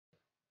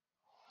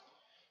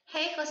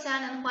Hey,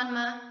 Josean and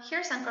Juanma, here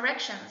are some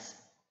corrections.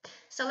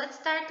 So let's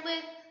start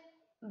with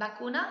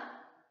vacuna,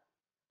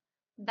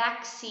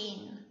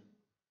 vaccine,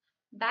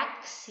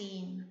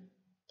 vaccine.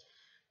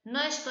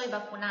 No estoy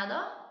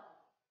vacunado.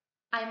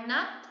 I'm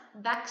not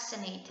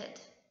vaccinated.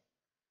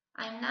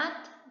 I'm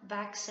not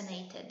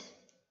vaccinated.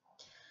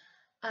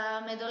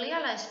 Me dolía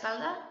la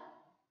espalda.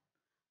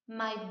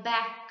 My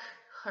back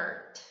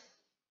hurt.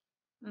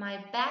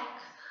 My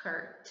back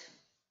hurt.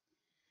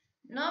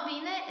 No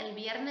vine el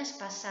viernes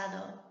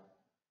pasado.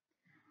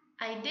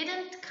 I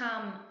didn't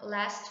come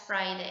last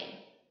Friday.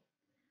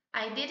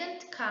 I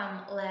didn't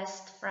come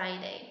last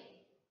Friday.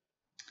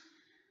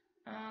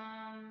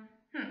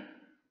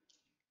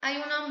 ¿Hay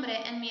un hombre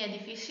en mi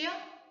edificio?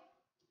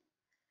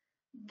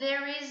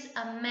 There is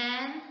a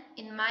man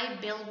in my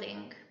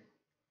building.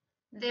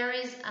 There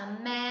is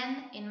a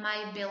man in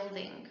my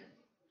building.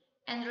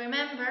 And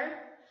remember,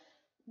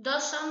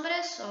 dos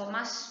hombres o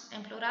más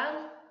en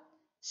plural,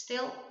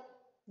 still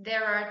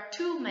there are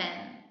two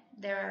men,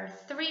 there are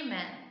three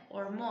men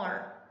or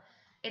more.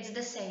 It's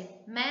the same.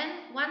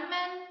 Man, one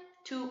man,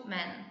 two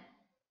men.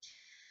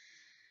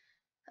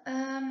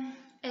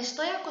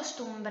 Estoy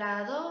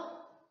acostumbrado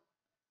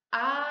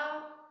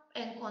a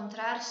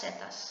encontrar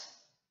setas.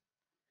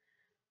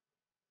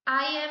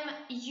 I am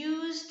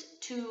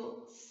used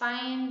to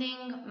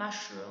finding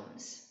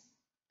mushrooms.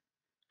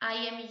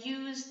 I am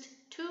used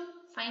to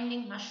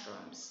finding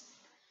mushrooms.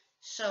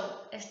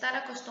 So,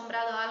 estar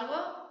acostumbrado a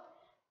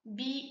algo,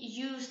 be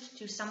used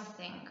to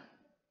something.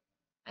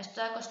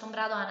 Estoy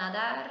acostumbrado a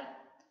nadar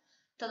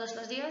todos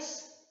los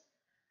días.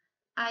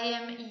 I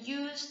am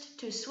used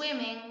to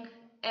swimming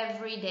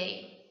every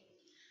day.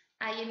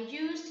 I am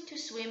used to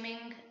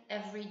swimming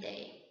every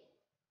day.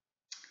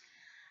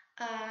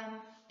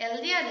 El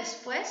día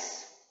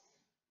después,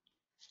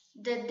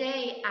 the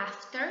day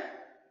after,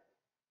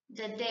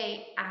 the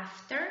day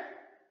after.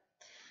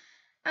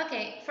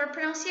 Okay, for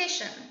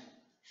pronunciation,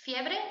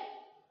 fiebre,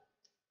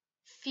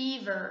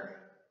 fever,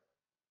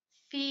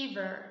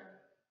 fever.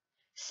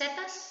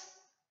 Setas,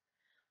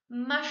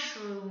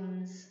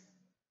 mushrooms,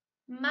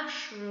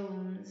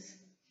 mushrooms.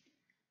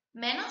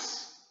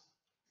 Menos,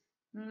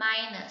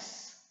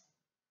 minus,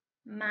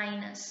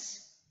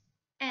 minus.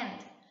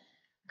 And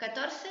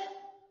 14,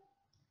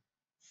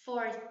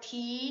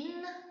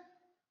 14,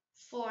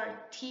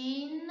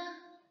 14,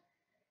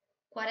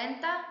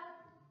 40,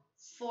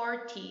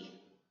 40,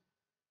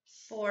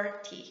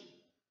 40.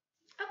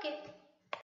 Okay.